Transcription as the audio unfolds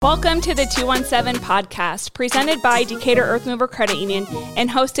Welcome to the 217 podcast, presented by Decatur Earth Mover Credit Union and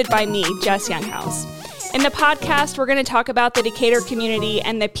hosted by me, Jes Younghouse. In the podcast, we're going to talk about the Decatur community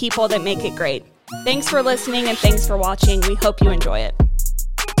and the people that make it great. Thanks for listening and thanks for watching. We hope you enjoy it.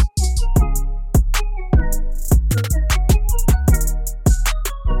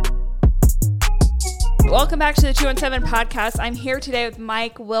 Welcome back to the 217 podcast. I'm here today with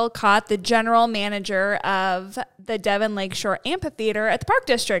Mike Wilcott, the general manager of the Devon Lakeshore Amphitheatre at the Park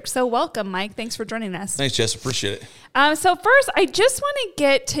District. So welcome, Mike. Thanks for joining us. Thanks, Jess. Appreciate it. So first, I just want to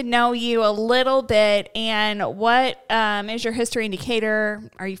get to know you a little bit. And what is your history in Decatur?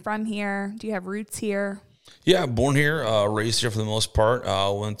 Are you from here? Do you have roots here? Yeah, born here, raised here for the most part.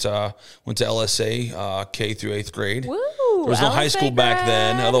 Went to LSA K through 8th grade. Woo! There was no high school back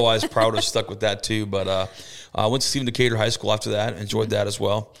then. grad. Otherwise, probably would have stuck with that too. But went to Stephen Decatur High School after that. Enjoyed that as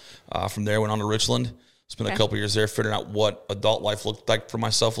well. From there, went on to Richland. Spent a couple years there figuring out what adult life looked like for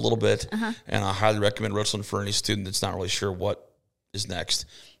myself a little bit. And I highly recommend Richland for any student that's not really sure what is next.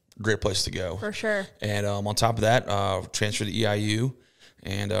 Great place to go. For sure. And on top of that, transferred to EIU.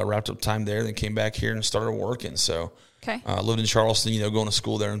 And wrapped up time there, then came back here and started working. So lived in Charleston, going to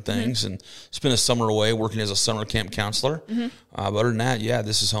school there and things, and spent a summer away working as a summer camp counselor. But other than that,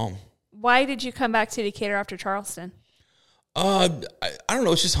 this is home. Why did you come back to Decatur after Charleston? I don't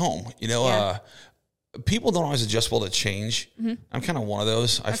know. It's just home. People don't always adjust well to change. I'm kind of one of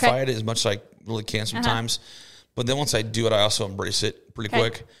those. I fight it as much as I really can sometimes. But then once I do it, I also embrace it pretty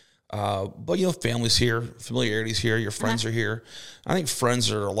quick. But family's here, familiarity's here, your friends are here. I think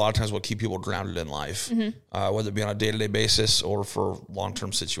friends are a lot of times what keep people grounded in life, whether it be on a day-to-day basis or for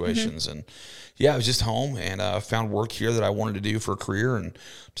long-term situations. And I was just home and found work here that I wanted to do for a career and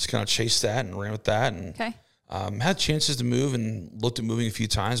just kind of chased that and ran with that. And had chances to move and looked at moving a few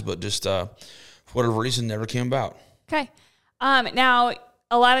times, but just for whatever reason, never came about. Okay. Now,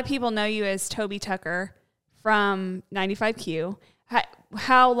 a lot of people know you as Toby Tucker from 95Q.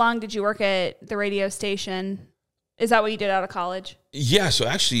 How long did you work at the radio station? Is that what you did out of college? Yeah, so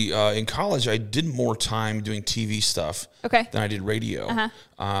actually in college, I did more time doing TV stuff than I did radio.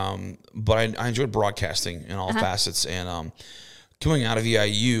 But I enjoyed broadcasting in all facets. And coming out of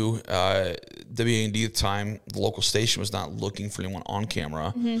EIU, WAND at the time, the local station was not looking for anyone on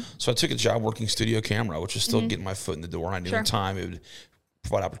camera. So I took a job working studio camera, which was still getting my foot in the door. And I knew in time it would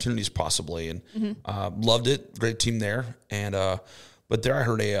provide opportunities possibly. And loved it. Great team there. And but there I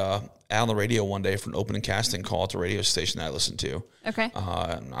heard out on the radio one day for an opening casting call at the radio station that I listened to.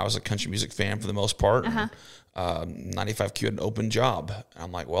 I was a country music fan for the most part. 95Q had an open job.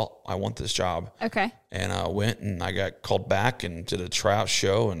 I'm like, well, I want this job. And I went and I got called back and did a tryout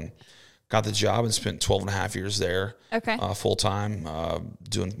show and got the job and spent 12 and a half years there full time,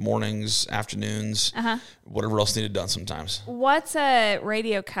 doing mornings, afternoons, whatever else needed done sometimes. What's a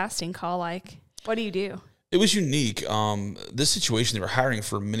radio casting call like? What do you do? It was unique. This situation, they were hiring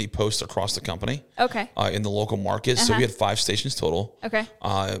for many posts across the company. In the local market. So we had 5 stations total.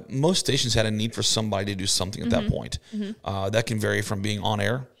 Most stations had a need for somebody to do something at that point. That can vary from being on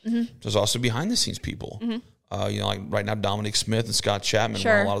air. There's also behind the scenes people. Like right now, Dominic Smith and Scott Chapman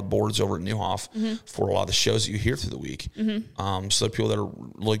run a lot of the boards over at Newhoff for a lot of the shows that you hear through the week. So people that are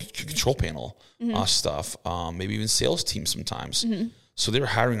like control panel stuff, maybe even sales teams sometimes. So they were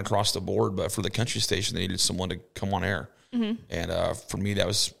hiring across the board, but for the country station, they needed someone to come on air. And for me, that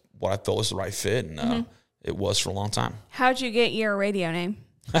was what I felt was the right fit, and it was for a long time. How'd you get your radio name?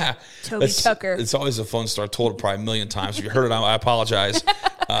 Toby Tucker. It's always a fun story. I told it probably a million times. If you heard it, I apologize.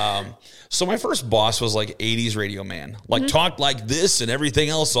 So my first boss was like 80s radio man. Like talked like this and everything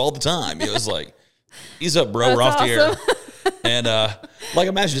else all the time. It was like, ease up, bro. We're off the air. And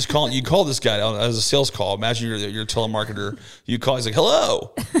imagine just calling. You call this guy as a sales call. Imagine you're a telemarketer. You call. He's like,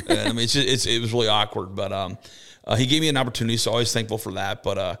 "Hello." And it was really awkward. But he gave me an opportunity, so always thankful for that.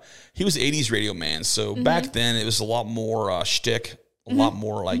 But he was 80s radio man. So back then it was a lot more shtick, a lot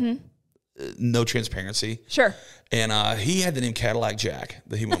more like no transparency. And he had the name Cadillac Jack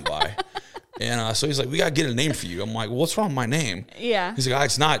that he went by. And so he's like, "We gotta get a name for you." I'm like, "Well, what's wrong with my name?" He's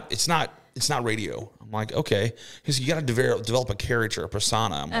like, It's not radio. I'm like, okay. He's like, you got to develop a character, a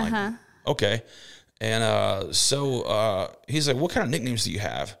persona. I'm like, okay. And so he's like, what kind of nicknames do you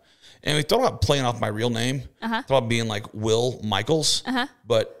have? And we thought about playing off my real name. Thought about being like Will Michaels.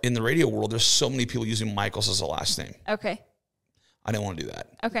 But in the radio world, there's so many people using Michaels as a last name. I didn't want to do that.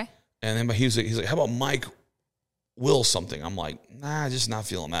 And then he's like, how about Mike Will something? I'm like, nah, just not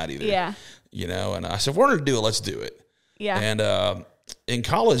feeling that either. And I said, if we're going to do it, let's do it. And in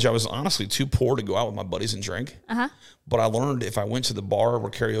college, I was honestly too poor to go out with my buddies and drink. But I learned if I went to the bar where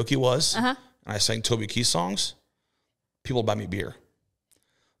karaoke was and I sang Toby Keith songs, people would buy me beer.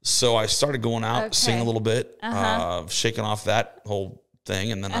 So I started going out, singing a little bit, shaking off that whole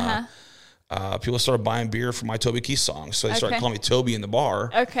thing. And then people started buying beer for my Toby Keith songs. So they started calling me Toby in the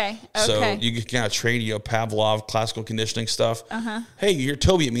bar. Okay. So you can kind of train, Pavlov, classical conditioning stuff. Hey, you hear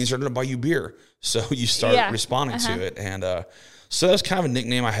Toby, it means they're going to buy you beer. So you start responding to it. And so that was kind of a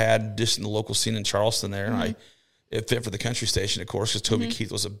nickname I had just in the local scene in Charleston there. And it fit for the country station, of course, because Toby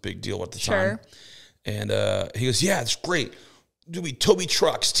Keith was a big deal at the time. And he goes, yeah, it's great. Do we Toby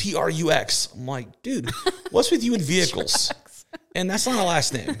Trucks, Trux? I'm like, dude, what's with you in vehicles? And that's not a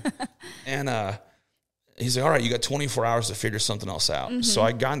last name. And he's like, all right, you got 24 hours to figure something else out. So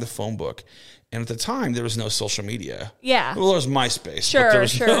I got in the phone book. And at the time, there was no social media. Yeah. Well, there was MySpace. Sure.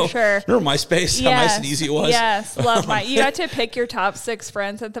 Remember MySpace? How nice and easy it was? Yes, love my. You got to pick your top 6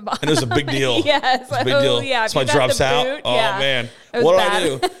 friends at the bottom. And it was a big deal. Yes. It was a big deal. Yeah. So I drops out. Oh, man. What do I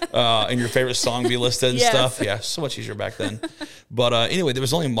do? And your favorite song be listed and stuff. Yeah, so much easier back then. But anyway, there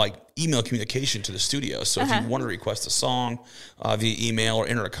was only like email communication to the studio. So if you want to request a song via email or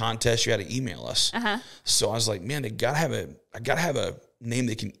enter a contest, you had to email us. So I was like, man, I gotta have a name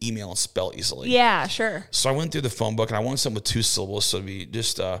they can email and spell easily. Yeah, sure. So I went through the phone book and I wanted something with 2 syllables. So it'd be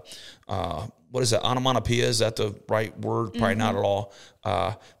just, what is that? Onomatopoeia? Is that the right word? Probably not at all.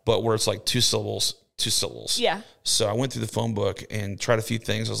 But where it's like 2 syllables. Yeah. So I went through the phone book and tried a few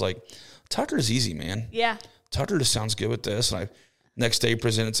things. I was like, Tucker is easy, man. Yeah. Tucker just sounds good with this. And I next day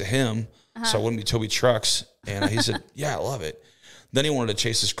presented to him. So I wouldn't be Toby Trucks. And he said, yeah, I love it. Then he wanted to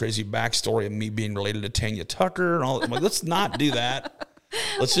chase this crazy backstory of me being related to Tanya Tucker and all. I'm like, let's not do that.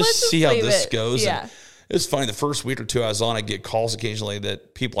 Let's just see how this goes. Yeah. It's funny. The first week or 2 I was on, I get calls occasionally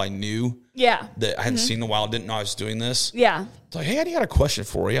that people I knew that I hadn't seen in a while, didn't know I was doing this. Yeah. It's like, hey, I got a question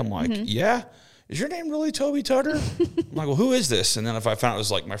for you. I'm like, yeah. Is your name really Toby Tucker? I'm like, well, who is this? And then if I found it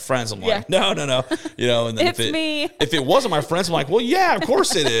was like my friends, I'm like, no. And then if it wasn't my friends, I'm like, well, yeah, of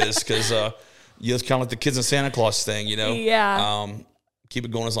course it is. Because it's kind of like the kids in Santa Claus thing, Yeah. Keep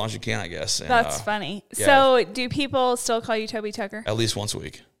it going as long as you can, I guess. And, that's funny. Yeah. So do people still call you Toby Tucker? At least once a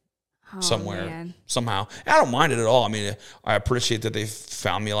week. Somewhere, somehow. I don't mind it at all. I mean, I appreciate that they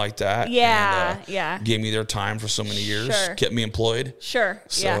found me like that. Yeah, and, gave me their time for so many years. Sure. Kept me employed. Sure.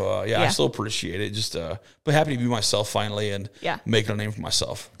 So, I still appreciate it. Just, but happy to be myself finally and making a name for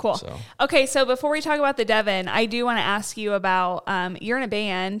myself. Cool. So. Okay, so before we talk about the Devon, I do want to ask you about, you're in a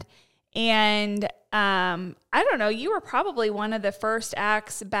band, and I don't know, you were probably one of the first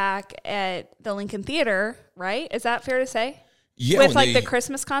acts back at the Lincoln Theater, right? Is that fair to say? Yeah, with like the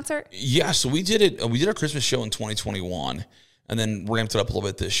Christmas concert? Yeah, so we did it. We did our Christmas show in 2021 and then ramped it up a little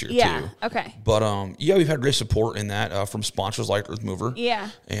bit this year too. Okay. But we've had great support in that from sponsors like Earth Mover. Yeah.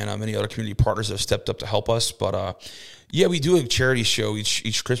 And many other community partners that have stepped up to help us. But we do a charity show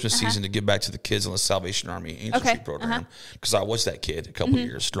each Christmas season to give back to the kids on the Salvation Army Angel Street program. Because I was that kid a couple of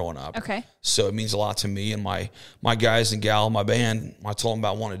years growing up. Okay. So it means a lot to me and my guys and gal, my band. I told them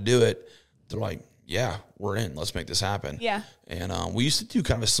about wanting to do it. They're like, yeah, we're in. Let's make this happen. Yeah. And we used to do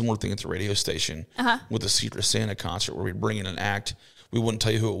kind of a similar thing at the radio station with the Secret Santa concert where we'd bring in an act. We wouldn't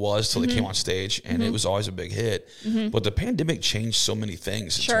tell you who it was till they came on stage, and it was always a big hit. But the pandemic changed so many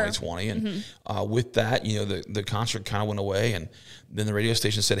things in 2020. And with that, the concert kind of went away. And then the radio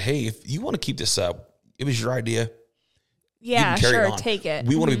station said, hey, if you want to keep this up, it was your idea. Yeah, sure, take it.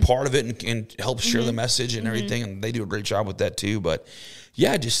 We want to be part of it and help share the message and everything. And they do a great job with that too. But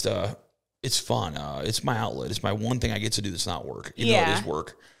yeah, just... it's fun. It's my outlet. It's my one thing I get to do that's not work. Even though it is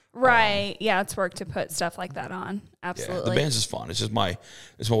work. Right. It's work to put stuff like that on. Absolutely. Yeah, the band's just fun. It's just my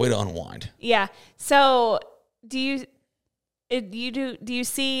way to unwind. Yeah. So do you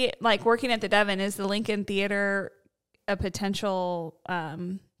see, like, working at the Devon, is the Lincoln Theater a potential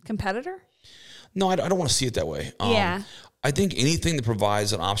competitor? No, I don't want to see it that way. I think anything that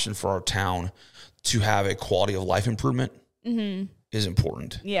provides an option for our town to have a quality of life improvement is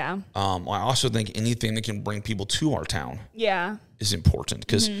important. Yeah. I also think anything that can bring people to our town is important.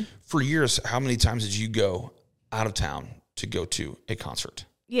 Because for years, how many times did you go out of town to go to a concert?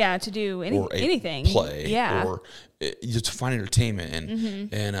 Yeah, to do anything. Play. Or just to find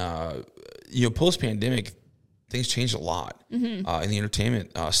entertainment. And post-pandemic, things changed a lot in the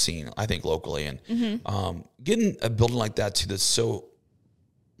entertainment scene, I think, locally. And getting a building like that, too, that's so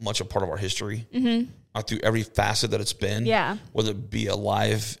much a part of our history. Through every facet that it's been, whether it be a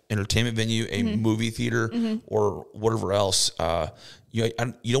live entertainment venue, a movie theater, or whatever else, you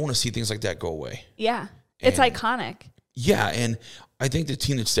don't want to see things like that go away. Yeah, it's iconic. Yeah, and I think the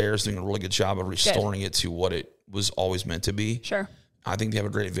team that's there is doing a really good job of restoring it to what it was always meant to be. Sure. I think they have a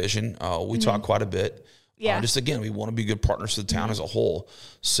great vision. We talk quite a bit. Yeah. Just again, we want to be good partners to the town as a whole.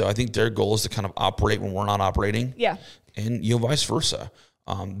 So I think their goal is to kind of operate when we're not operating. Yeah. And vice versa.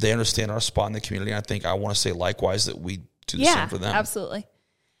 They understand our spot in the community. And I think I want to say likewise that we do the same for them. Absolutely.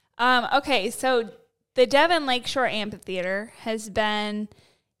 Okay, so the Devon Lakeshore Amphitheatre has been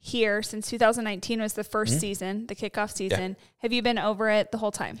here since 2019 was the first season, the kickoff season. Yeah. Have you been over it the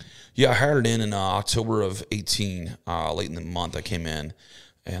whole time? Yeah, I hired it in October of 18, late in the month I came in.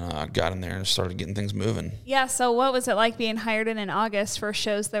 And got in there and started getting things moving. Yeah, so what was it like being hired in August for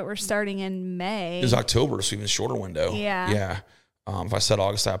shows that were starting in May? It was October, so even a shorter window. Yeah. If I said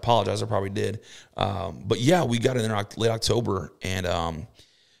August, I apologize. I probably did. But, yeah, we got in there late October. And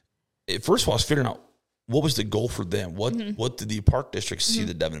first of all, I was figuring out what was the goal for them. What did the park district see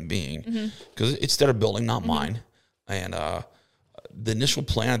the Devon being? Because it's their building, not mine. And the initial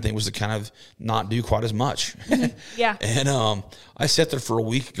plan, I think, was to kind of not do quite as much. Yeah. And I sat there for a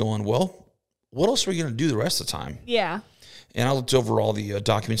week going, well, what else are we going to do the rest of the time? Yeah. And I looked over all the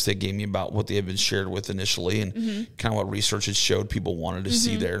documents they gave me about what they had been shared with initially and kind of what research had showed people wanted to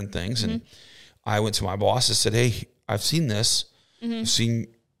see there and things. And I went to my boss and said, hey, I've seen this. I've seen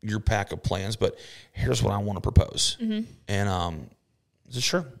your pack of plans, but here's what I want to propose. And I said,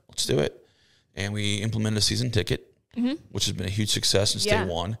 sure, let's do it. And we implemented a season ticket. Which has been a huge success since day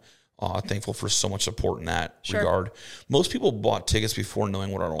one. Thankful for so much support in that regard. Most people bought tickets before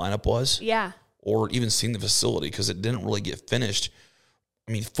knowing what our lineup was. Yeah. Or even seeing the facility because it didn't really get finished.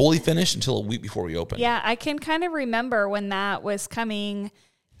 I mean, fully finished until a week before we opened. Yeah, I can kind of remember when that was coming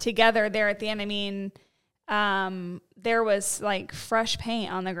together there at the end. I mean, there was like fresh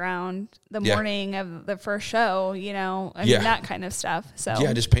paint on the ground the morning of the first show, you know, I mean, that kind of stuff. So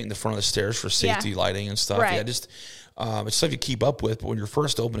yeah, just painting the front of the stairs for safety lighting and stuff. Right. Yeah, just it's stuff you keep up with. But when you're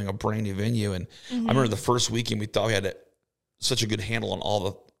first opening a brand new venue, and I remember the first weekend we thought we had such a good handle on all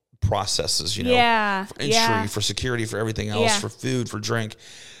the processes, you know, for entry, for security, for everything else, for food, for drink.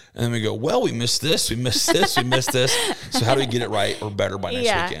 And then we go, well, we missed this, we missed this, we missed this. So how do we get it right or better by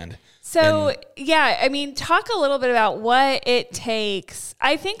next weekend? So, I mean, talk a little bit about what it takes.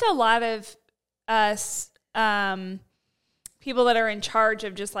 I think a lot of us, people that are in charge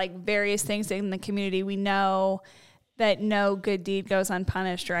of just like various things in the community, we know that no good deed goes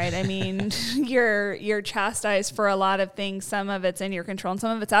unpunished, right? I mean, you're chastised for a lot of things. Some of it's in your control and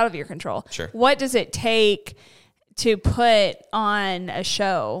some of it's out of your control. Sure. What does it take to put on a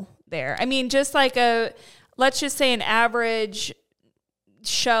show there? I mean, just like let's just say an average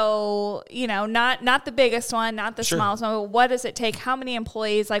show, you know, not the biggest one, not the smallest one, but what does it take? How many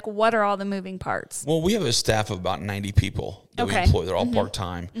employees? Like, what are all the moving parts? Well, we have a staff of about 90 people that we employ. They're all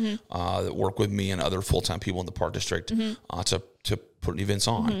part-time that work with me and other full-time people in the park district to put events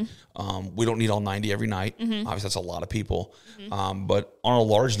on. We don't need all 90 every night. Obviously, that's a lot of people. But on a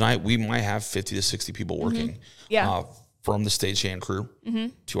large night, we might have 50 to 60 people working. From the stagehand crew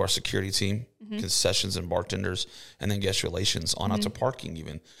to our security team, concessions and bartenders, and then guest relations on out to parking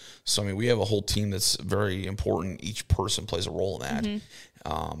even. So, I mean, we have a whole team that's very important. Each person plays a role in that.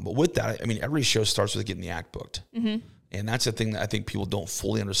 But with that, I mean, every show starts with getting the act booked. And that's the thing that I think people don't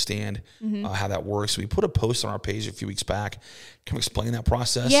fully understand how that works. We put a post on our page a few weeks back kind of explaining that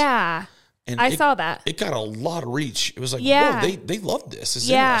process. Yeah. And I saw that. It got a lot of reach. It was like, whoa, they loved this. It's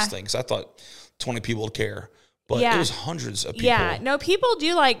interesting. So I thought 20 people would care. But it was hundreds of people. Yeah. No, people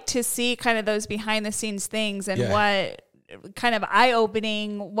do like to see kind of those behind the scenes things and what kind of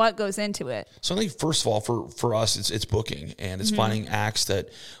eye-opening what goes into it. So I think, first of all, for us, it's booking, and it's finding acts that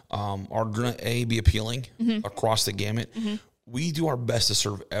are going to, be appealing across the gamut. We do our best to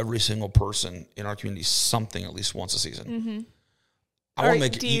serve every single person in our community something at least once a season. I want to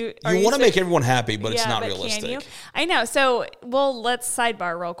make you want to make everyone happy, but it's not realistic. Can you? I know. So, let's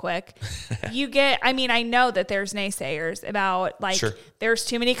sidebar real quick. I know that there's naysayers about like there's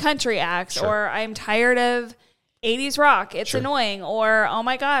too many country acts, or I'm tired of 80s rock. It's annoying, or oh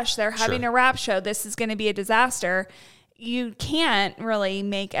my gosh, they're having a rap show. This is going to be a disaster. You can't really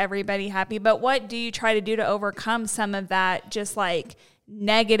make everybody happy, but what do you try to do to overcome some of that just like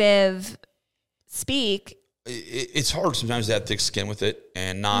negative speak? It's hard sometimes to have thick skin with it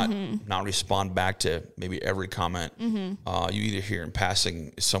and not respond back to maybe every comment you either hear in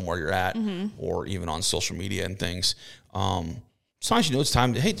passing somewhere you're at or even on social media and things. Sometimes it's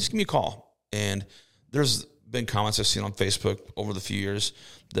time to, hey, just give me a call. And there's been comments I've seen on Facebook over the few years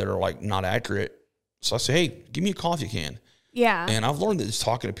that are like not accurate. So I say, hey, give me a call if you can. Yeah. And I've learned that just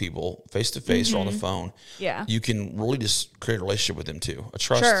talking to people face to face or on the phone, you can really just create a relationship with them too. A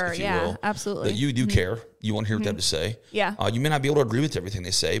trust, if you will. Absolutely. That you do care. You want to hear what they have to say. Yeah. You may not be able to agree with everything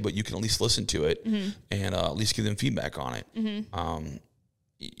they say, but you can at least listen to it and at least give them feedback on it.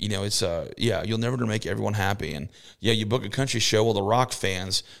 It's you'll never make everyone happy. And you book a country show, well, the rock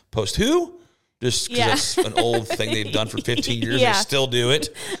fans post who? just because it's an old thing they've done for 15 years. Yeah. They still do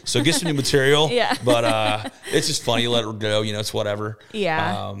it. So get some new material. Yeah. But it's just funny. You let it go. It's whatever.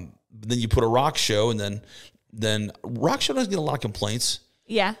 Yeah. Then you put a rock show, and then rock show doesn't get a lot of complaints.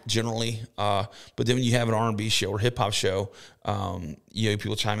 Yeah. Generally. But then when you have an R&B show or hip hop show,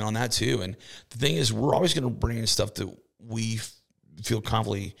 people chime in on that too. And the thing is, we're always going to bring in stuff that we feel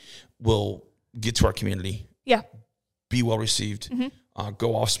confidently will get to our community. Yeah. Be well received.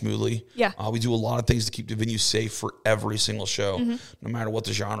 Go off smoothly. Yeah. We do a lot of things to keep the venue safe for every single show, no matter what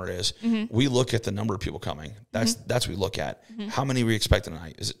the genre is. We look at the number of people coming. That's what we look at. How many are we expecting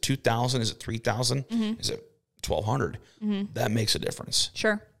tonight? Is it 2,000? Is it 3,000? Is it 1,200? That makes a difference.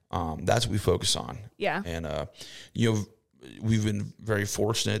 Sure. That's what we focus on. Yeah. And, we've been very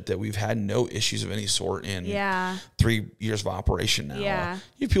fortunate that we've had no issues of any sort in 3 years of operation now. Yeah.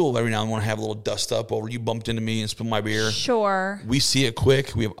 You people every now and then want to have a little dust up over, you bumped into me and spilled my beer. Sure. We see it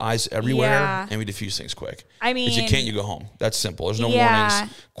quick. We have eyes everywhere, Yeah. and we diffuse things quick. I mean, if you can't, you go home. That's simple. There's no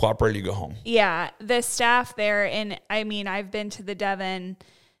warnings. Cooperate, you go home. Yeah. The staff there, and I mean, I've been to the Devon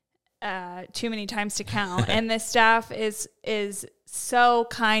too many times to count, and the staff is so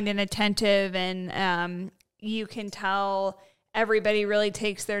kind and attentive, and you can tell everybody really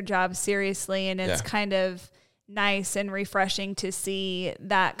takes their job seriously, and it's kind of nice and refreshing to see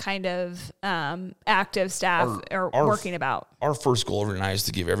that kind of active staff working about. Our first goal every night is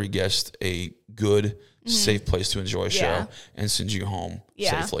to give every guest a good, safe place to enjoy a show and send you home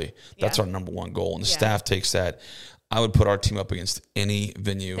safely. That's our number one goal, and the staff takes that. I would put our team up against any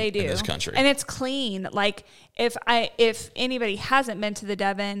venue in this country. And it's clean. Like if anybody hasn't been to the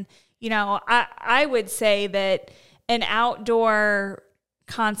Devon, I would say that an outdoor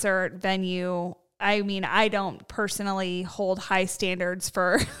concert venue, I mean, I don't personally hold high standards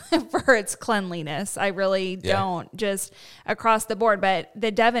for its cleanliness. I really don't, just across the board. But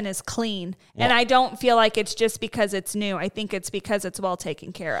the Devon is clean. And I don't feel like it's just because it's new. I think it's because it's well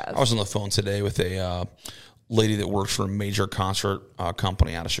taken care of. I was on the phone today with a lady that works for a major concert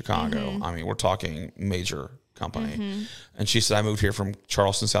company out of Chicago. I mean, we're talking major company. And she said, I moved here from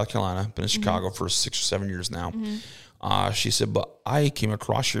Charleston, South Carolina, been in Chicago for 6 or 7 years now. She said, but I came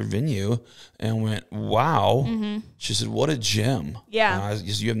across your venue and went, wow. She said, what a gem. Yeah. I said,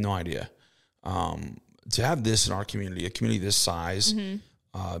 you have no idea. To have this in our community, a community this size,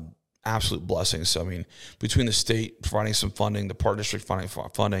 absolute blessing. So, I mean, between the state providing some funding, the Park District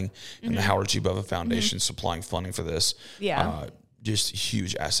funding, and the Howard G. Bova Foundation supplying funding for this, just a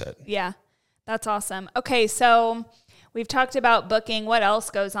huge asset. Yeah, that's awesome. Okay, so we've talked about booking. What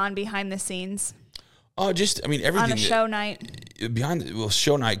else goes on behind the scenes? Everything. On a show night?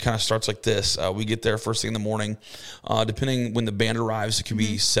 Show night kind of starts like this. We get there first thing in the morning. Depending when the band arrives, it could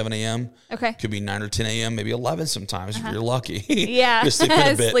be 7 a.m. Okay. It could be 9 or 10 a.m., maybe 11 sometimes if you're lucky. Yeah. Just sleep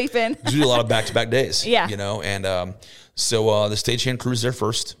in a bit. Sleep in. We do a lot of back-to-back days. Yeah. And so the stagehand crew's there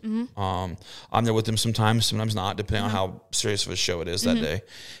first. I'm there with them sometimes not, depending on how serious of a show it is that day.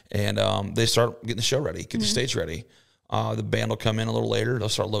 And they start getting the show ready, get the stage ready. The band will come in a little later. They'll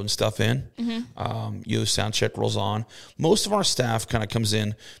start loading stuff in. Sound check rolls on. Most of our staff kind of comes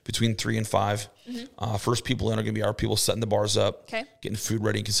in between 3 and 5. First people in are going to be our people setting the bars up, getting food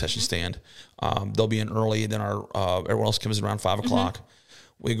ready in concession stand. They'll be in early, and then our everyone else comes in around 5 o'clock.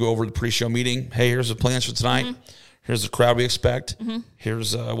 We go over the pre-show meeting. Hey, here's the plans for tonight. Here's the crowd we expect.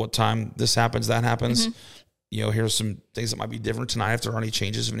 Here's what time this happens, that happens. Here's some things that might be different tonight if there are any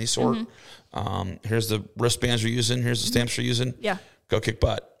changes of any sort. Here's the wristbands we're using. Here's the stamps we're using. Yeah. Go kick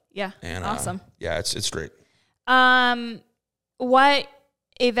butt. Yeah. And awesome. It's great. What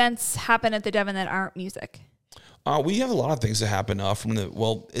events happen at the Devon that aren't music? We have a lot of things that happen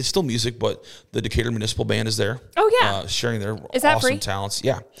it's still music, but the Decatur Municipal Band is there. Oh, yeah. Sharing their is that awesome free? Talents.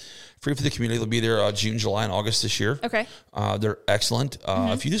 Yeah. Free for the community. They'll be there June, July, and August this year. Okay. They're excellent.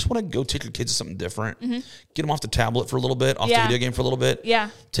 If you just want to go take your kids to something different, get them off the tablet for a little bit, off the video game for a little bit. Yeah.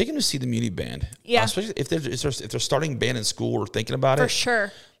 Take them to see the Muni Band. Yeah. Especially if they're starting band in school or thinking about it. For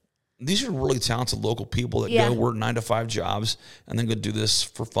sure. These are really talented local people that go work 9 to 5 jobs and then go do this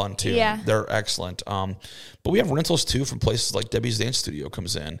for fun too. Yeah. They're excellent. But we have rentals too from places like Debbie's Dance Studio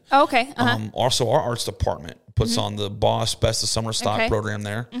comes in. Oh, okay. Also, our arts department puts on the Boss Best of Summer Stock program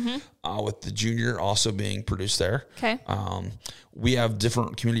there, with the junior also being produced there. Okay. We have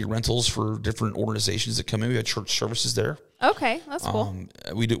different community rentals for different organizations that come in. We have church services there. Okay, that's cool.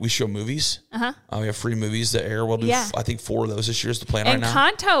 We show movies. We have free movies that air. We'll do I think 4 of those this year is the plan right now.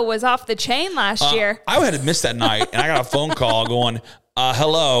 And Kanto was off the chain last year. I had missed that night, and I got a phone call going,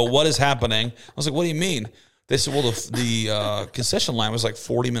 "Hello, what is happening?" I was like, "What do you mean?" They said, "Well, the concession line was like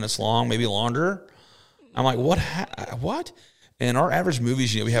 40 minutes long, maybe longer." I'm like, "What? What?" And our average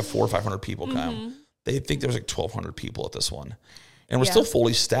movies, we have 400 or 500 people come. They think there's like 1,200 people at this one. And we're still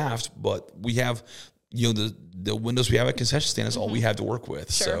fully staffed, but we have, the windows we have at concession stand is all we have to work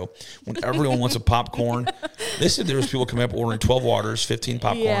with. Sure. So when everyone wants a popcorn, they said there was people coming up ordering 12 waters, 15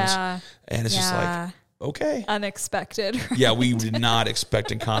 popcorns. And it's just like, okay. Unexpected. Yeah, we did not expect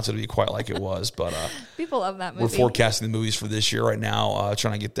Encanto to be quite like it was, but people love that movie. We're forecasting the movies for this year right now,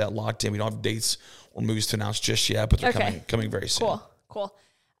 trying to get that locked in. We don't have dates or movies to announce just yet, but they're coming very soon. Cool.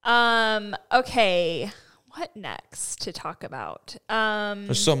 Okay, what next to talk about?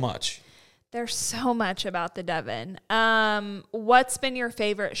 There's so much. There's so much about the Devon. What's been your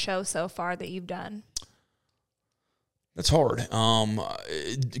favorite show so far that you've done? That's hard. Kind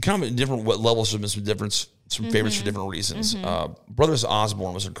of at different levels. There's been some favorites for different reasons. Brothers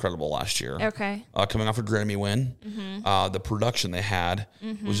Osborne was incredible last year. Okay. Coming off a Grammy win. The production they had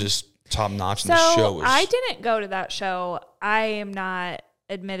was just top notch. So and the show was... I didn't go to that show. I am not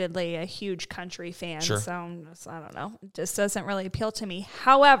admittedly a huge country fan. Sure. So I don't know. It just doesn't really appeal to me.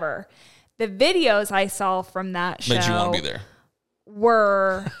 However, the videos I saw from that show made you want to be there.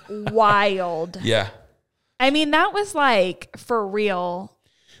 Were wild. Yeah. I mean, that was like for real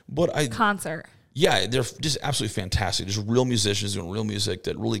concert. Yeah, they're just absolutely fantastic. There's real musicians doing real music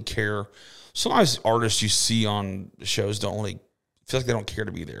that really care. Sometimes artists you see on shows don't really feel like they don't care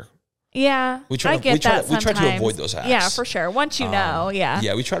to be there. Yeah, we try to avoid those acts. Yeah, for sure. Once you know,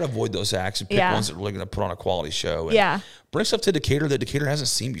 Yeah, we try to avoid those acts and pick ones that are really going to put on a quality show. And bring stuff to Decatur that Decatur hasn't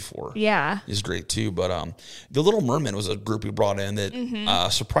seen before. Yeah. Is great too. But The Little Mermen was a group we brought in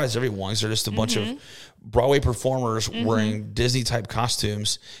that surprised everyone. They're just a bunch of Broadway performers wearing Disney-type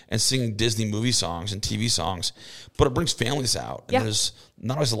costumes and singing Disney movie songs and TV songs. But it brings families out. And there's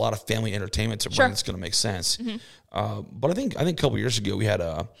not always a lot of family entertainment to bring that's going to make sense. But I think a couple years ago we had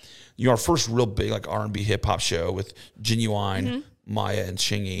our first real big like R&B hip-hop show with Genuine, Maya, and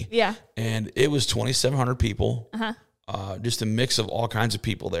Chingy. Yeah. And it was 2,700 people. Just a mix of all kinds of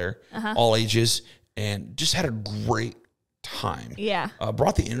people there, all ages, and just had a great time. Yeah.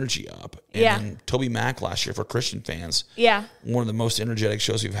 Brought the energy up. And then Toby Mac last year for Christian fans. Yeah. One of the most energetic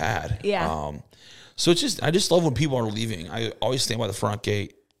shows we've had. Yeah. So I just love when people are leaving. I always stand by the front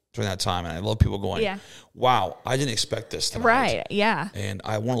gate during that time, and I love people going, wow, I didn't expect this tonight. Right, yeah. And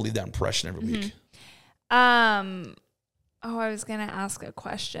I want to leave that impression every week. I was going to ask a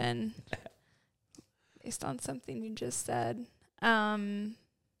question based on something you just said.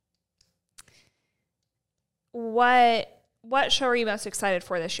 What show are you most excited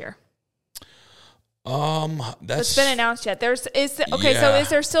for this year? That's been announced yet. So is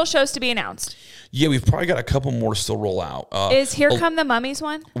there still shows to be announced? Yeah, we've probably got a couple more to still roll out. Is Here Come the Mummies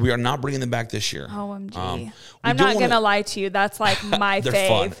one? We are not bringing them back this year. OMG. I'm not going to lie to you. That's like my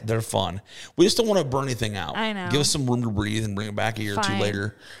fave. They're fun. We just don't want to burn anything out. I know. Give us some room to breathe and bring it back a year or two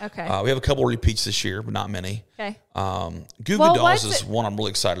later. Okay. We have a couple repeats this year, but not many. Okay. Goo Goo Dolls is one I'm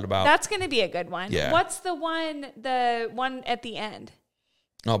really excited about. That's going to be a good one. Yeah. What's the one at the end?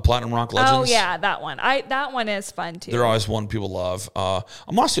 Oh, Platinum Rock Legends. Oh yeah, that one. That one is fun too. They're always one people love.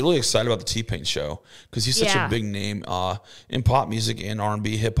 I'm honestly really excited about the T-Pain show because he's such a big name in pop music and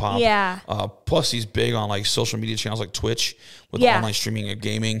R&B, hip hop. Yeah. Plus, he's big on like social media channels like Twitch with online streaming and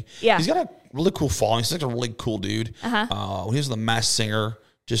gaming. Yeah. He's got a really cool following. He's like a really cool dude. When he was the Masked Singer,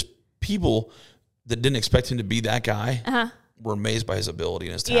 just people that didn't expect him to be that guy were amazed by his ability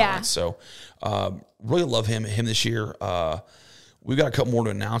and his talent. Yeah. So, really love him this year. We've got a couple more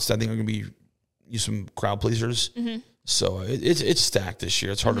to announce. I think we're going to be some crowd pleasers. So it's stacked this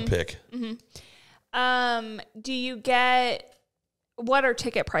year. It's hard to pick. Do you get, what are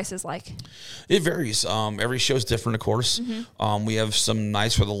ticket prices like? It varies. Every show is different, of course. We have some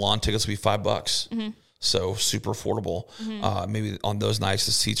nights where the lawn tickets will be $5. So super affordable. Maybe on those nights,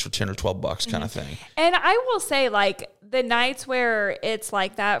 the seats for $10 or $12 kind of thing. And I will say, like, the nights where it's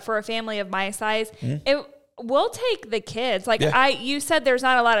like that for a family of my size, we'll take the kids. Like you said, there's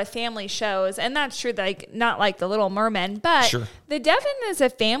not a lot of family shows, and that's true. Like not like the Little Mermen, but the Devon is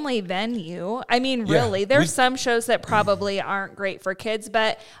a family venue. I mean, really, there's some shows that probably aren't great for kids,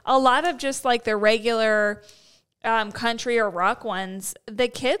 but a lot of just like the regular country or rock ones, the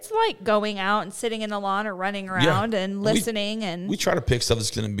kids like going out and sitting in the lawn or running around and listening. And we try to pick stuff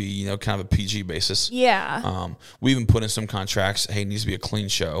that's going to be, kind of a PG basis. Yeah. We even put in some contracts. Hey, it needs to be a clean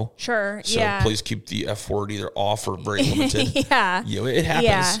show. Sure. So please keep the F word either off or very limited. It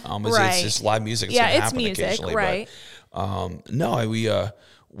happens. It's just live music. It's music, occasionally. right? But,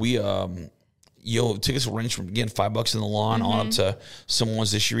 tickets will range from, again, $5 in the lawn on up to some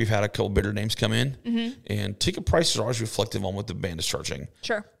ones this year. We've had a couple bigger names come in. And ticket prices are always reflective on what the band is charging.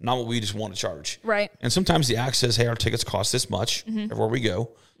 Sure. Not what we just want to charge. Right. And sometimes the act says, hey, our tickets cost this much everywhere we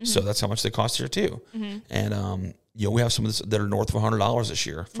go. So that's how much they cost here too. And, we have some of this that are north of $100 this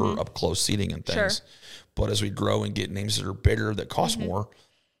year for up close seating and things. Sure. But as we grow and get names that are bigger, that cost more,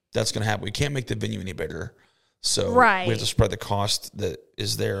 that's going to happen. We can't make the venue any bigger. So we have to spread the cost that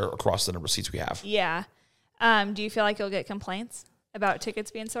is there across the number of seats we have. Yeah. Do you feel like you'll get complaints about tickets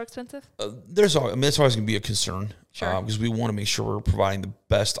being so expensive? That's always going to be a concern. Sure. Because we want to make sure we're providing the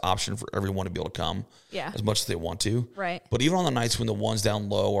best option for everyone to be able to come as much as they want to. Right. But even on the nights when the ones down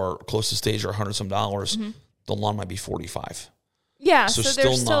low or close to stage are $100 some, the lawn might be $45. Yeah, so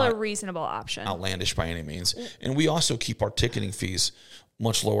there's still a reasonable option. Outlandish by any means. And we also keep our ticketing fees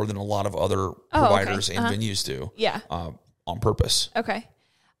much lower than a lot of other providers and venues do. Yeah. On purpose. Okay.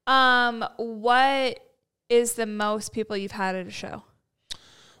 What is the most people you've had at a show?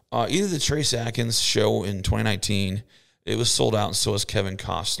 Either the Trace Atkins show in 2019, it was sold out, and so was Kevin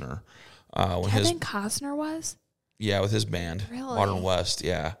Costner. Costner was? Yeah, with his band. Really? Modern West,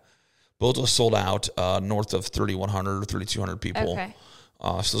 yeah. Both were sold out, north of 3,100 or 3,200 people. Okay.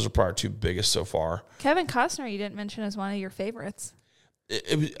 So those are probably our two biggest so far. Kevin Costner, you didn't mention as one of your favorites.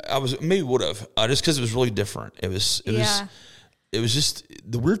 I would have just because it was really different. It was just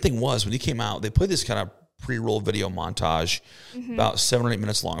the weird thing was when he came out, they played this kind of pre-roll video montage, about 7 or 8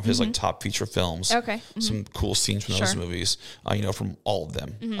 minutes long of his like top feature films. Okay, some cool scenes from those movies, from all of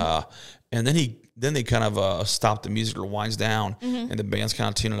them. And then they kind of stop the music or winds down, and the band's kind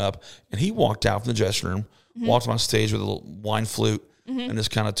of tuning up. And he walked out from the dressing room, walked on stage with a little wine flute, and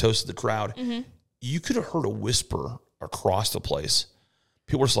just kind of toasted the crowd. You could have heard a whisper across the place.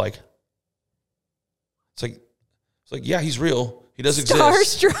 People were just like, it's like, yeah, he's real. He does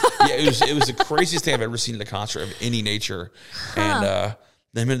exist. Starstruck. Yeah, it was the craziest thing I've ever seen at a concert of any nature. And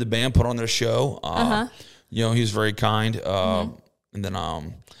then the band put on their show. He was very kind. And then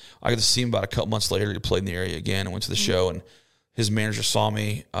I got to see him about a couple months later. He played in the area again and went to the show. And his manager saw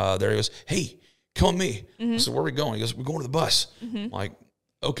me there. He goes, hey, come with me. I said, where are we going? He goes, we're going to the bus. I'm like,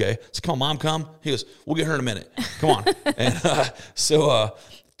 okay. So come on, Mom, come. He goes, we'll get her in a minute. Come on. And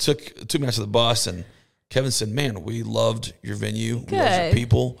took me out to the bus, and Kevin said, man, we loved your venue. Good. We loved your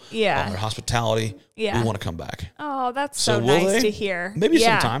people. Yeah. Your hospitality. Yeah. We want to come back. Oh, that's so nice to hear. Maybe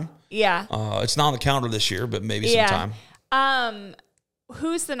sometime. Yeah. It's not on the calendar this year, but maybe sometime.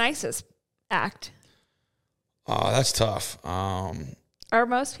 Who's the nicest act? That's tough. Are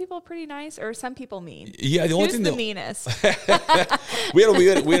most people pretty nice, or are some people mean? Yeah, the only Who's thing the meanest? we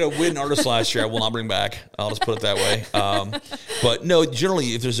had a win artist last year. I will not bring back. I'll just put it that way. But no,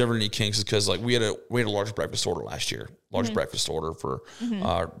 generally, if there's ever any kinks, it's because like we had a large breakfast order last year, breakfast order for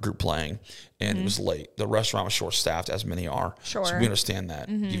group playing, and it was late. The restaurant was short staffed, as many are. Sure. So we understand that.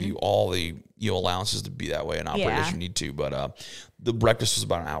 Give you all the allowances to be that way and operate as you need to. But the breakfast was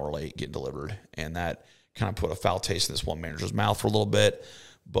about an hour late getting delivered, and that kind of put a foul taste in this one manager's mouth for a little bit.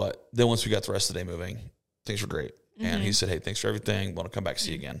 But then once we got the rest of the day moving, things were great. And he said, hey, thanks for everything. Want to come back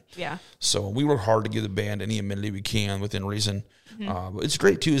see you again. Yeah. So we work hard to give the band any amenity we can within reason. But it's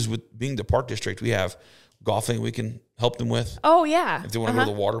great, too, is with being the park district, we have golfing we can help them with. Oh, yeah. If they want to go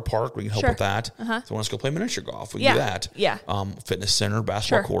to the water park, we can help with that. If they want us to go play miniature golf, we can do that. Yeah. Fitness center,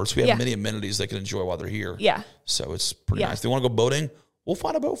 basketball courts. We have many amenities they can enjoy while they're here. Yeah. So it's pretty nice. If they want to go boating, we'll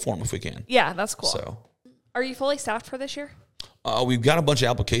find a boat for them if we can. Yeah, that's cool. So, are you fully staffed for this year? We've got a bunch of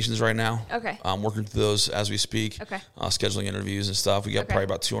applications right now. Okay. I'm working through those as we speak. Okay. Scheduling interviews and stuff. We got probably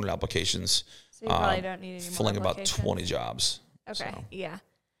about 200 applications. So you probably don't need any more filling about 20 jobs. Okay. So. Yeah.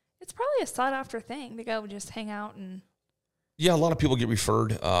 It's probably a sought after thing to go just hang out and. Yeah, a lot of people get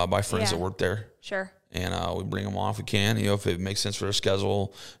referred by friends that work there. Sure. And we bring them on if we can, if it makes sense for their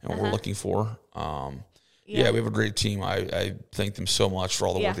schedule and what we're looking for. We have a great team. I thank them so much for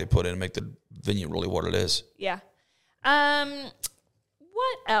all the work they put in to make the venue really what it is. Yeah.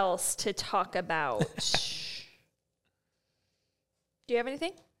 What else to talk about? Do you have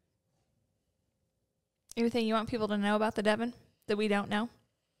anything? Anything you want people to know about the Devon that we don't know?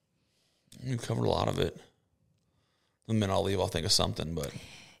 You covered a lot of it. The minute I'll leave, I'll think of something, but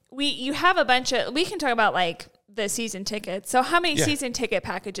you have a bunch of. We can talk about like the season tickets. So, how many season ticket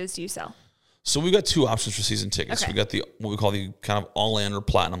packages do you sell? So we've got two options for season tickets. Okay. We got what we call the kind of all-in or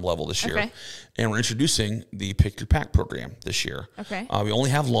platinum level this year. Okay. And we're introducing the Pick Your Pack program this year. Okay. We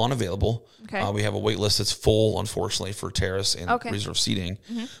only have lawn available. Okay. We have a wait list that's full, unfortunately, for terrace and reserve seating.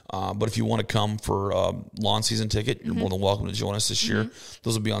 But if you want to come for a lawn season ticket, you're more than welcome to join us this year.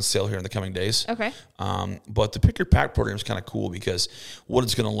 Those will be on sale here in the coming days. Okay. But the Pick Your Pack program is kind of cool because what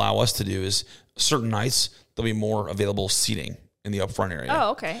it's going to allow us to do is certain nights, there'll be more available seating in the upfront area.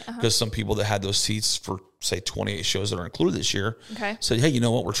 Oh, okay. Because some people that had those seats for, say, 28 shows that are included this year said, hey, you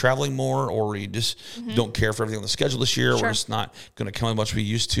know what, we're traveling more, or we just don't care for everything on the schedule this year. We're just not going to come as much as we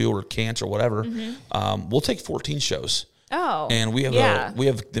used to, or can't, or whatever. We'll take 14 shows. Oh, and we have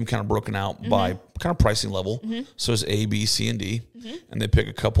them kind of broken out by kind of pricing level. So it's A, B, C, and D, and they pick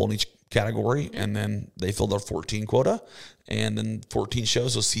a couple in each category, and then they fill their 14 quota, and then 14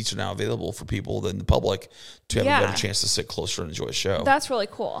 shows. Those seats are now available for people in the public to have a better chance to sit closer and enjoy a show. That's really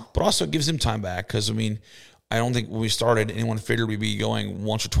cool. But also it gives them time back, because I mean, I don't think when we started, anyone figured we'd be going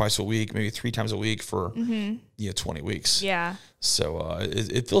once or twice a week, maybe 3 times a week for 20 weeks. Yeah. So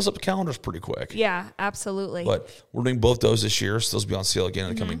it fills up the calendars pretty quick. Yeah, absolutely. But we're doing both those this year, so those will be on sale again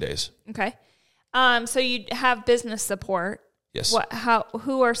in the coming days. Okay. So you have business support. Yes.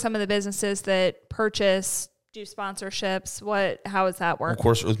 Who are some of the businesses that purchase, do sponsorships? How does that work? Of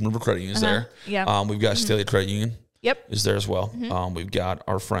course, River Credit Union is there. Yeah. We've got Staley Credit Union. Yep. Is there as well. We've got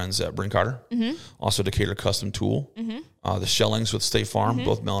our friends at Bryn Carter. Also Decatur Custom Tool. The Shellings with State Farm.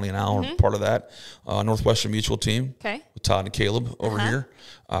 Both Melanie and Al are part of that. Northwestern Mutual Team. Okay. With Todd and Caleb over here.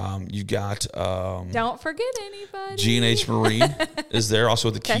 You got don't forget anybody. G&H Marine is there,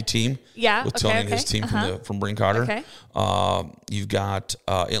 also with the Key Team. Yeah. With Tony and his team from Bryn Carter. Okay. You've got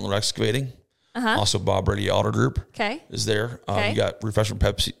Antler Excavating. Also, Bob Brady Auto Group is there. You got Refreshment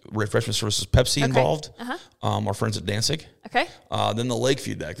Services Pepsi involved. Our friends at Danzig. Okay. Then the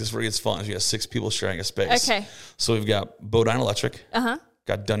Lakeview deck. This is where it gets fun. We got 6 people sharing a space. Okay. So we've got Bodine Electric.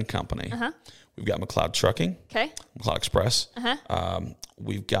 Got Dunn Company. We've got McLeod Trucking. Okay. McLeod Express.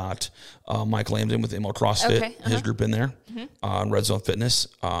 We've got Mike Lambden with ML CrossFit, his group in there. Red Zone Fitness.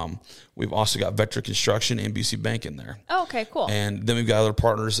 We've also got Vector Construction and BC Bank in there. Oh, okay, cool. And then we've got other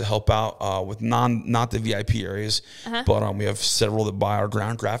partners that help out with not the VIP areas, but we have several that buy our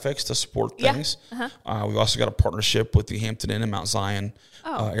ground graphics to support things. We've also got a partnership with the Hampton Inn and Mount Zion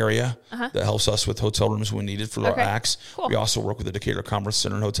area that helps us with hotel rooms when needed for our acts. Cool. We also work with the Decatur Conference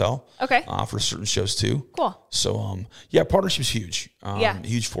Center and Hotel for certain shows too. Cool. So, partnership's huge.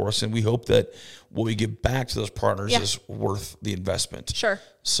 Huge for us, and we hope that what we give back to those partners is worth the investment. Sure.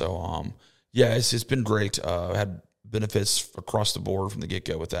 So, it's been great. Had benefits across the board from the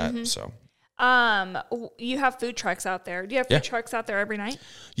get-go with that. So, you have food trucks out there. Do you have food trucks out there every night?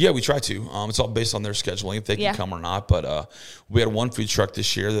 Yeah, we try to. It's all based on their scheduling, if they can come or not. But we had one food truck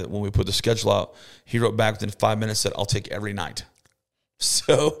this year that when we put the schedule out, he wrote back within 5 minutes that I'll take every night.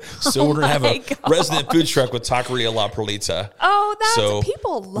 So we're going to have a resident food truck with Taqueria La Perlita. Oh,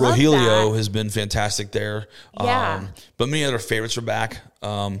 people love Rogelio that. has been fantastic there. Yeah. But many other favorites are back.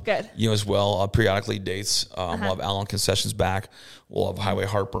 Good. As well. Periodically dates. We'll have Allen Concessions back. We'll have Highway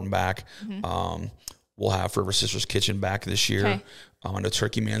Heartburn back. We'll have Forever Sisters Kitchen back this year. Okay. I know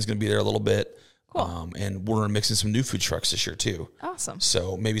Turkey Man's going to be there a little bit. Cool. And we're mixing some new food trucks this year too. Awesome.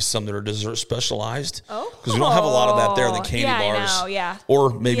 So maybe some that are dessert specialized. Oh. Because we don't have a lot of that there in the candy bars. I know, yeah. Or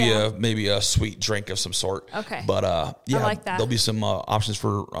maybe a sweet drink of some sort. Okay. But I like that. There'll be some options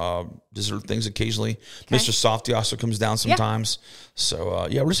for dessert things occasionally. Okay. Mr. Softy also comes down sometimes. So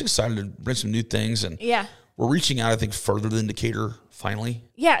we're just excited to bring some new things, and we're reaching out, I think, further than Decatur finally.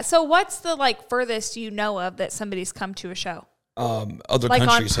 Yeah. So what's the furthest you know of that somebody's come to a show? Other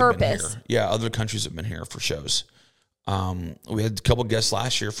countries have been here. Yeah, other countries have been here for shows. We had a couple guests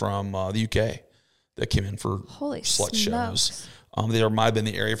last year from the UK that came in for select shows. They might have been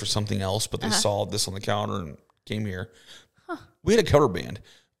in the area for something else, but they saw this on the calendar and came here. We had a cover band,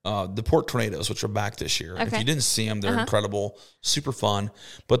 the Port Tornadoes, which are back this year. Okay. If you didn't see them, they're incredible, super fun,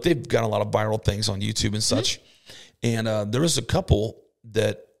 but they've got a lot of viral things on YouTube and such. And there was a couple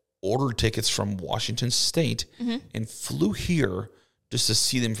that ordered tickets from Washington State and flew here just to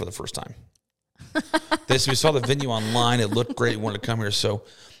see them for the first time. We saw the venue online. It looked great. We wanted to come here. So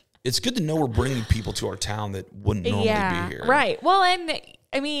it's good to know we're bringing people to our town that wouldn't normally be here. Right. Well, and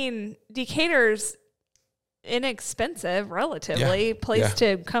I mean, Decatur's inexpensive, relatively, place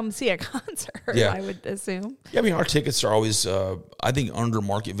to come see a concert, I would assume. Yeah, I mean, our tickets are always, I think, under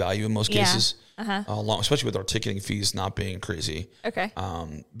market value in most cases. Especially with our ticketing fees not being crazy. Okay.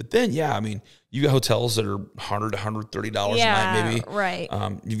 But then, I mean, you got hotels that are $100 to $130 a night, maybe. Right.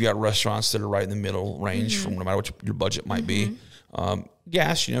 You've got restaurants that are right in the middle range from no matter what your budget might be.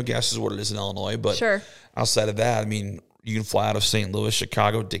 Gas, gas is what it is in Illinois. But outside of that, I mean, you can fly out of St. Louis,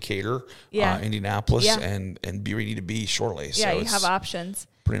 Chicago, Decatur, Indianapolis, and be ready to be shortly. Yeah, so you have options.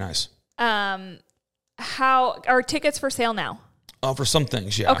 Pretty nice. How are tickets for sale now? For some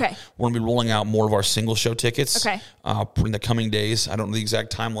things, yeah. Okay. We're going to be rolling out more of our single show tickets in the coming days. I don't know the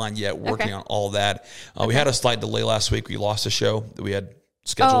exact timeline yet. Working on all of that. We had a slight delay last week. We lost a show that we had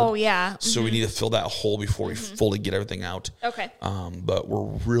scheduled. Oh, yeah. So we need to fill that hole before we fully get everything out. Okay. But we're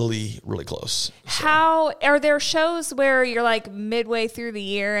really, really close. So. How are there shows where you're like midway through the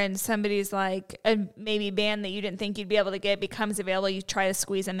year and somebody's like a maybe band that you didn't think you'd be able to get becomes available, you try to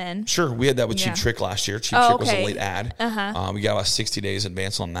squeeze them in? Sure. We had that with Cheap Trick last year. Cheap Trick was a late ad. We got about 60 days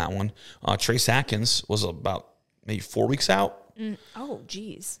advance on that one. Trace Atkins was about maybe 4 weeks out. Oh,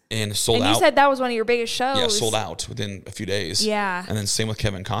 geez. And sold out. And you said that was one of your biggest shows. Yeah, sold out within a few days. Yeah. And then same with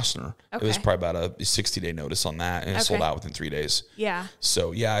Kevin Costner. Okay. It was probably about a 60-day notice on that, and it sold out within 3 days. Yeah.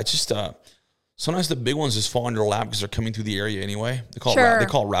 So, yeah, it's just sometimes the big ones just fall in your lap because they're coming through the area anyway. They call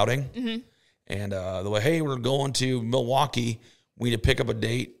it routing. And they're like, hey, we're going to Milwaukee. We need to pick up a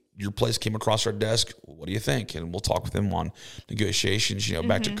date. Your place came across our desk. What do you think? And we'll talk with them on negotiations,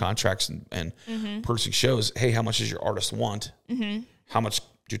 back to contracts and purchasing shows. Hey, how much does your artist want? How much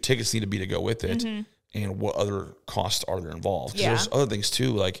do tickets need to be to go with it? And what other costs are there involved? Because there's other things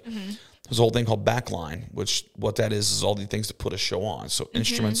too, like there's a whole thing called backline, which what that is all the things to put a show on. So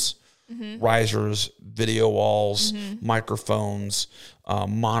instruments, risers, video walls, microphones,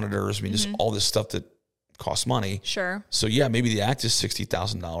 monitors. I mean, just all this stuff that costs money. Sure. So yeah, maybe the act is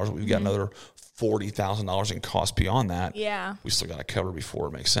 $60,000. We've got another $40,000 in cost beyond that. Yeah. We still got to cover before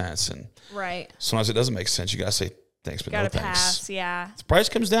it makes sense. And right. sometimes it doesn't make sense. You got to say thanks, but no thanks. Pass. Yeah. If the price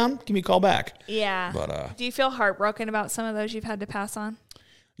comes down, give me a call back. Yeah. But do you feel heartbroken about some of those you've had to pass on?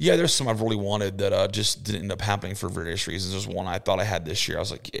 Yeah, there's some I've really wanted that just didn't end up happening for various reasons. There's one I thought I had this year. I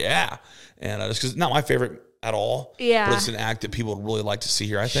was like, yeah, and just because not my favorite at all. Yeah. But it's an act that people would really like to see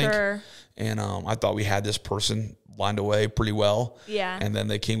here, I think. Sure. And I thought we had this person lined away pretty well. Yeah. And then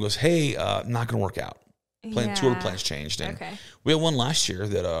they came and goes, hey, not going to work out. Tour plans changed. And we had one last year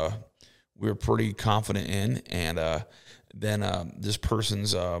that we were pretty confident in. And then this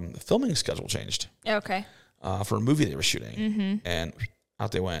person's filming schedule changed. Okay. For a movie they were shooting. And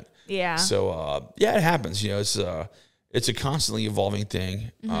out they went. Yeah. So, yeah, it happens. It's a constantly evolving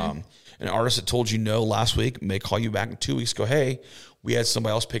thing. An artist that told you no last week may call you back in 2 weeks, go, hey, we had somebody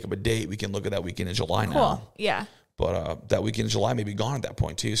else pick up a date. We can look at that weekend in July now. Yeah. But that weekend in July may be gone at that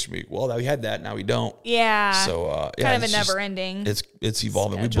point, too. So we had that, now we don't. Yeah. So, yeah. Kind of a never-ending. It's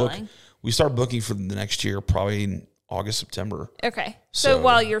evolving. We start booking for the next year probably in August, September. Okay. So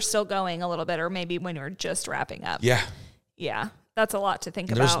while you're still going a little bit, or maybe when you're just wrapping up. Yeah. Yeah. That's a lot to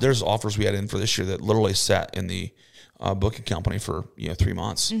think about. There's offers we had in for this year that literally sat in the booking company for 3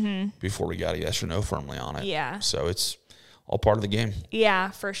 months before we got a yes or no firmly on it. Yeah. So it's all part of the game.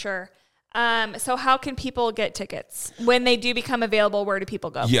 Yeah, for sure. So how can people get tickets? When they do become available, where do people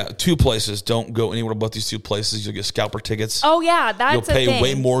go? Yeah, 2 places. Don't go anywhere but these 2 places. You'll get scalper tickets. Oh, yeah, that's a thing. You'll pay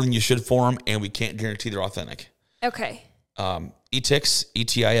way more than you should for them, and we can't guarantee they're authentic. Okay. Etix,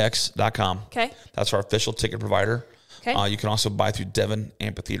 etix.com. Okay. That's our official ticket provider. Okay. You can also buy through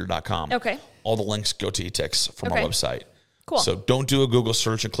devonamphitheatre.com. Okay. All the links go to Etix from our website. Cool. So don't do a Google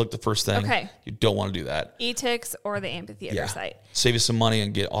search and click the first thing. Okay. You don't want to do that. Etix or the Amphitheatre site. Save you some money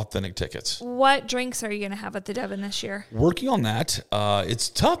and get authentic tickets. What drinks are you going to have at the Devon this year? Working on that. It's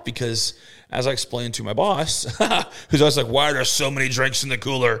tough because, as I explained to my boss, who's always like, why are there so many drinks in the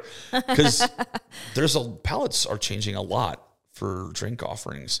cooler? Because palettes are changing a lot for drink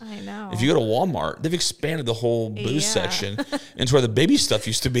offerings. I know. If you go to Walmart, they've expanded the whole booze section into where the baby stuff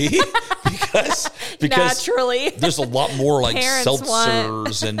used to be because naturally there's a lot more like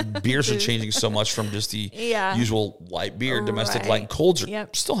seltzers and beers are changing so much from just the usual light beer. Domestic light and colds are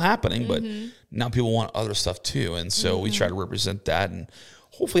still happening, but now people want other stuff too. And so we try to represent that and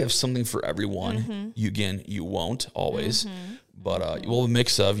hopefully have something for everyone. You won't always. But we'll have a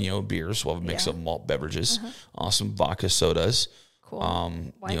mix of, beers. We'll have a mix of malt beverages, some vodka sodas. Cool.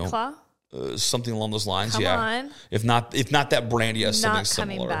 White Claw? Something along those lines, Come on. If not that brandy, something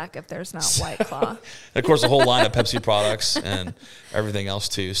similar. Not coming back if there's not White Claw. Of course, a whole line of Pepsi products and everything else,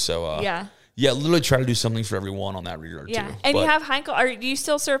 too. So, yeah, literally try to do something for everyone on that regard, too. And you have Heinkel. Do you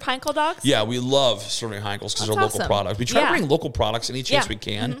still serve Heinkel dogs? Yeah, we love serving Heinkels because they're local products. We try to bring local products any chance we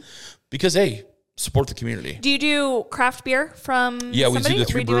can because, hey, support the community. Do you do craft beer from somebody? We do the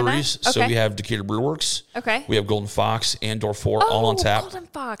 3 breweries. Okay. So we have Decatur Brew Works. Okay. We have Golden Fox and Door 4 all on tap. Golden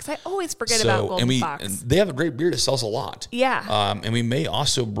Fox. I always forget about Golden Fox. And they have a great beer that sells a lot. Yeah. And we may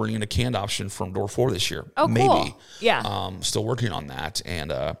also bring in a canned option from Door 4 this year. Oh, maybe. Cool. Yeah. Still working on that.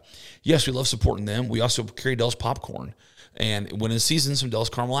 And yes, we love supporting them. We also carry Dell's popcorn. And when in season, some Dell's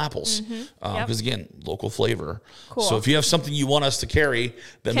caramel apples. Because, again, local flavor. Cool. So if you have something you want us to carry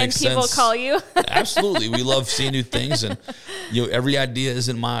that makes sense. Can people call you? Absolutely. We love seeing new things. And, every idea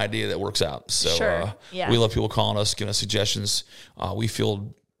isn't my idea that works out. So we love people calling us, giving us suggestions. We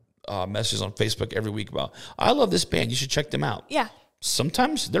field messages on Facebook every week about, I love this band. You should check them out. Yeah.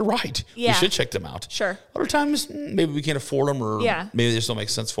 sometimes they're right. Yeah. We should check them out. Sure. Other times, maybe we can't afford them, or maybe they just don't make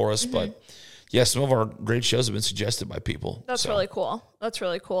sense for us. But yeah, some of our great shows have been suggested by people. That's really cool. That's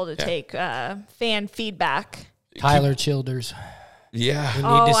really cool to take fan feedback. Tyler Childers. Yeah. We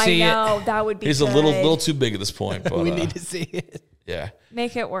need to see I know. That would be He's good. a little too big at this point. But, we need to see it. Yeah.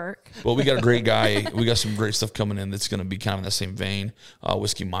 Make it work. Well, we got a great guy. We got some great stuff coming in that's going to be kind of in the same vein.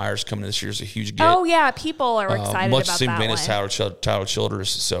 Whiskey Myers coming this year is a huge get. Oh, yeah. People are excited much about same that vein one. as Tyler Childers.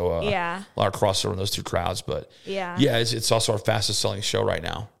 So a lot of crossover in those two crowds. But it's also our fastest selling show right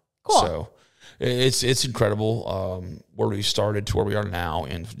now. Cool. So it's incredible where we started to where we are now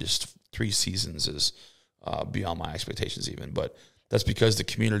in just 3 seasons is beyond my expectations even. But that's because the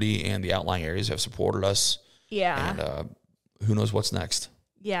community and the outlying areas have supported us. Yeah. And who knows what's next.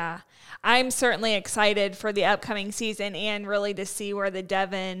 Yeah. I'm certainly excited for the upcoming season and really to see where the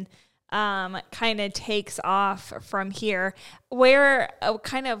Devon kind of takes off from here.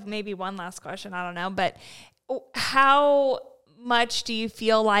 Kind of maybe one last question, I don't know, but how much do you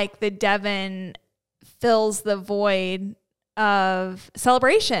feel like the Devon fills the void of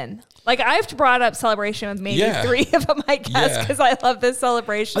Celebration? Like, I've brought up Celebration with maybe 3 of my guests because I love this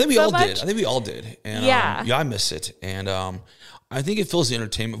celebration. I think we so all much. did. I think we all did. And, I miss it. And I think it fills the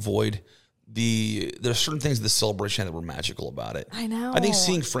entertainment void. There's certain things in the celebration that were magical about it. I know. I think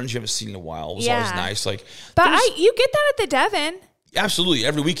seeing friends you haven't seen in a while was always nice. Like, but you get that at the Devon. Absolutely,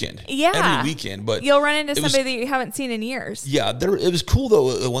 every weekend. Yeah. Every weekend. But you'll run into somebody that you haven't seen in years. Yeah, it was cool,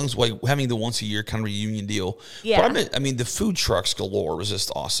 though, the ones like having the once a year kind of reunion deal. Yeah. But I mean, the food trucks galore was just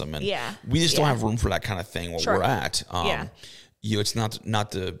awesome. And we just don't have room for that kind of thing where we're at. It's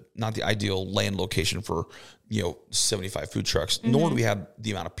not the ideal land location for 75 food trucks, nor do we have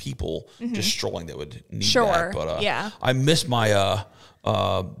the amount of people just strolling that would need that. But I miss my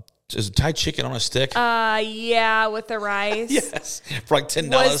is it Thai chicken on a stick? With the rice. Yes, for like $10.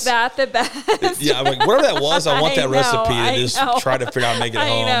 Was that the best? Yeah, I'm like, whatever that was, I want that recipe and just try to figure out how to make it at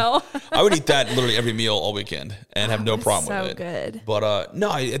home. know. I would eat that literally every meal all weekend and have no problem with it. So good. But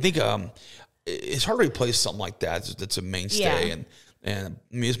no, I think it's hard to replace something like that. That's a mainstay, and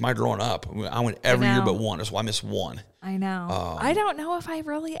I mean, it's my growing up. I went every year but one. That's why I missed one. I know. I don't know if I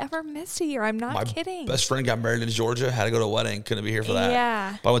really ever missed a year. I'm not kidding. My best friend got married in Georgia, had to go to a wedding, couldn't be here for that.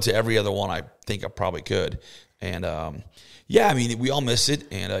 Yeah. But I went to every other one I think I probably could. And I mean, we all miss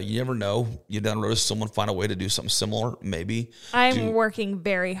it, and you never know. You down the road, someone find a way to do something similar, maybe. I'm working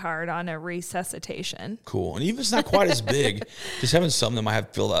very hard on a resuscitation. Cool. And even if it's not quite as big, just having something that might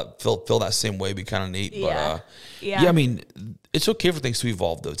have feel that same way would be kind of neat. But I mean, it's okay for things to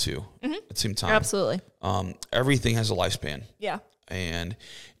evolve, though, too, at the same time. Absolutely. Everything has a lifespan. Yeah. And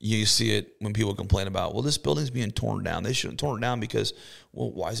you see it when people complain about, well, this building's being torn down. They shouldn't torn it down because,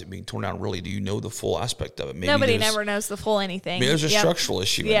 well, why is it being torn down? Really, do you know the full aspect of it? Maybe nobody never knows the full anything. Maybe there's a structural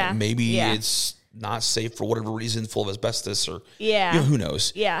issue. Yeah. Maybe it's not safe for whatever reason, full of asbestos or who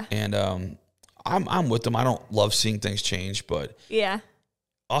knows? Yeah. And I'm with them. I don't love seeing things change, but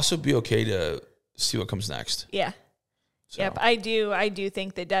also be okay to see what comes next. Yeah. So. Yep, I do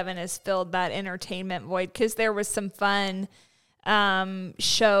think that Devon has filled that entertainment void because there was some fun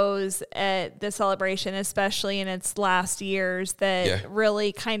shows at the celebration, especially in its last years, that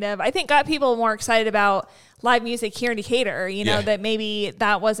really kind of, I think, got people more excited about live music here in Decatur, that maybe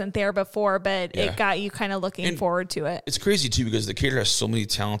that wasn't there before, but it got you kind of looking forward to it. It's crazy, too, because Decatur has so many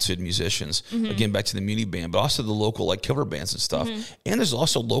talented musicians, again, back to the muni band, but also the local like cover bands and stuff. And there's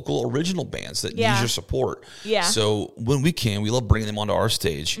also local original bands that need your support. Yeah. So when we can, we love bringing them onto our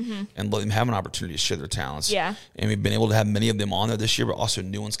stage and let them have an opportunity to share their talents. Yeah. And we've been able to have many of them on there this year, but also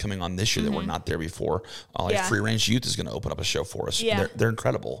new ones coming on this year that were not there before. Like Free Range Youth is going to open up a show for us. Yeah. They're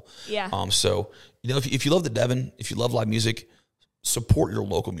incredible. Yeah. So, if you love the Devon, if you love live music, support your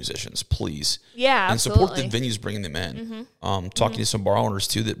local musicians, please. Yeah, and support the venues bringing them in. Talking to some bar owners,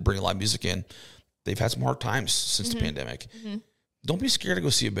 too, that bring live music in. They've had some hard times since the pandemic. Don't be scared to go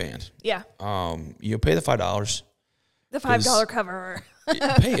see a band. Yeah. Pay the $5. The $5 cover.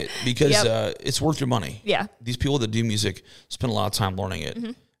 Pay it because it's worth your money. Yeah. These people that do music spend a lot of time learning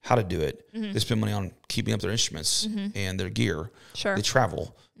it, how to do it. They spend money on keeping up their instruments and their gear. Sure. They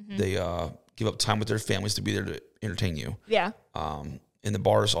travel. They give up time with their families to be there to entertain you. Yeah. And the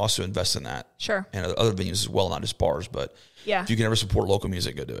bars also invest in that. Sure. And other venues as well, not just bars. But if you can ever support local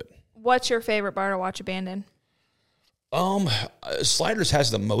music, go do it. What's your favorite bar to watch a band in? Sliders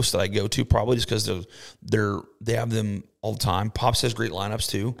has the most that I go to, probably just because they have them all the time. Pops has great lineups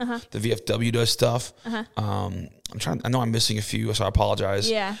too. The VFW does stuff. I know I'm missing a few, so I apologize.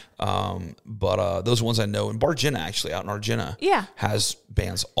 Yeah. But those are ones I know. And Bargina, actually, out in Argina, has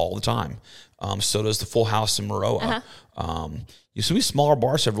bands all the time. So does the Full House in Maroa. Some of these smaller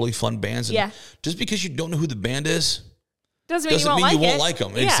bars have really fun bands. And just because you don't know who the band is, doesn't mean you won't like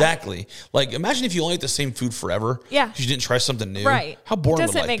them. Yeah. Exactly. Like, imagine if you only ate the same food forever. Yeah. Because you didn't try something new. Right. How boring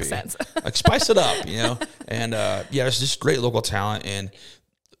doesn't would life be? Doesn't make sense. Like, spice it up, And, it's just great local talent. And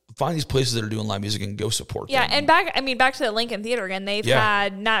find these places that are doing live music and go support them. Yeah, and back to the Lincoln Theater again. They've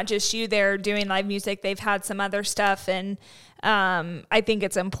had not just you there doing live music. They've had some other stuff. And I think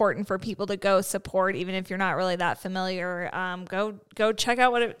it's important for people to go support, even if you're not really that familiar. Go check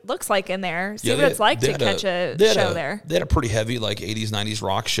out what it looks like in there. See what it's like to catch a show there. They had a pretty heavy 80s, 90s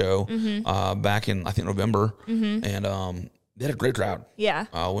rock show back in, I think, November. And they had a great crowd. Yeah.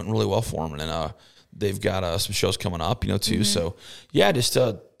 Went really well for them. And they've got some shows coming up, too. So, just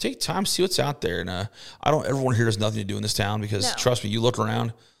take time, see what's out there. And everyone here has nothing to do in this town because, trust me, you look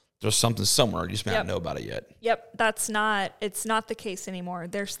around, there's something somewhere. You just may not know about it yet. Yep. It's not the case anymore.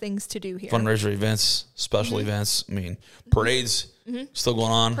 There's things to do here. Fundraiser events, special events. I mean, parades still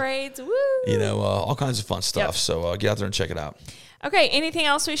going on. Parades, woo. All kinds of fun stuff. Yep. So get out there and check it out. Okay. Anything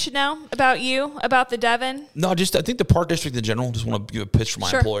else we should know about you, about the Devon? No, I think the Park District in general, just want to give a pitch for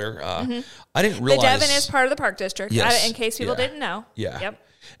my employer. I didn't realize. The Devon is part of the Park District, yes, in case people didn't know. Yeah. Yep.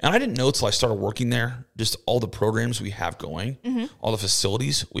 And I didn't know until I started working there, just all the programs we have going, all the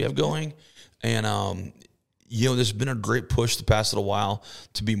facilities we have going. And, there's been a great push the past little while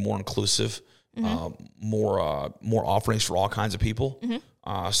to be more inclusive, more offerings for all kinds of people.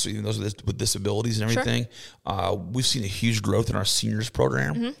 So even those with disabilities and everything, we've seen a huge growth in our seniors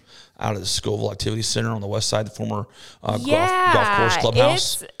program out of the Scoville Activity Center on the west side, the former golf course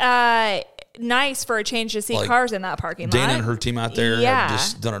clubhouse. It's nice for a change to see cars in that parking lot. Dana and her team out there have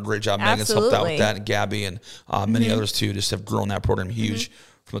just done a great job. Megan's helped out with that, and Gabby and many others too just have grown that program huge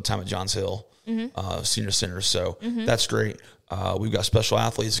from the time at Johns Hill Senior Center. So that's great. We've got special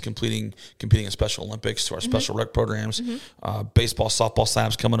athletes competing in Special Olympics to our special rec programs. Baseball, softball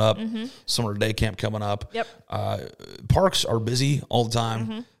slabs coming up. Summer day camp coming up. Yep. Parks are busy all the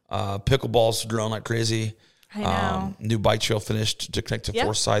time. Pickleball's growing like crazy. I know. New bike trail finished to connect to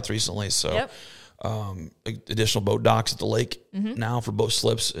 4 sites recently. So additional boat docks at the lake now for boat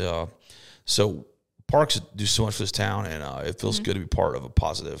slips. So parks do so much for this town, and it feels good to be part of a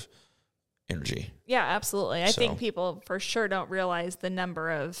positive energy. Yeah, absolutely. I think people for sure don't realize the number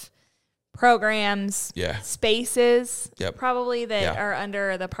of programs, spaces probably that are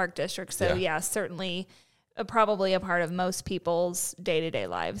under the Park District. So certainly probably a part of most people's day-to-day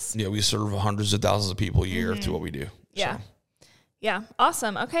lives. Yeah, we serve hundreds of thousands of people a year through what we do. Yeah. So. Yeah.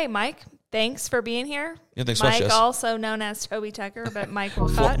 Awesome. Okay, Mike, thanks for being here. Yeah, thanks Mike, so much, Jess. Also known as Toby Tucker, but Mike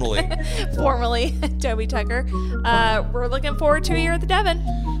Wilcott. Formerly Toby Tucker. We're looking forward to a year at the Devon.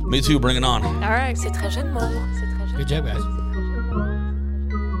 Me too. Bring it on. All right. Good job, guys.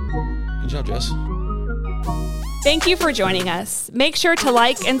 Good job, Jess. Thank you for joining us. Make sure to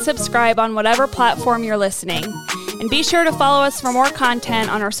like and subscribe on whatever platform you're listening. And be sure to follow us for more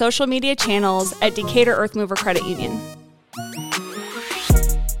content on our social media channels at Decatur Earth Mover Credit Union.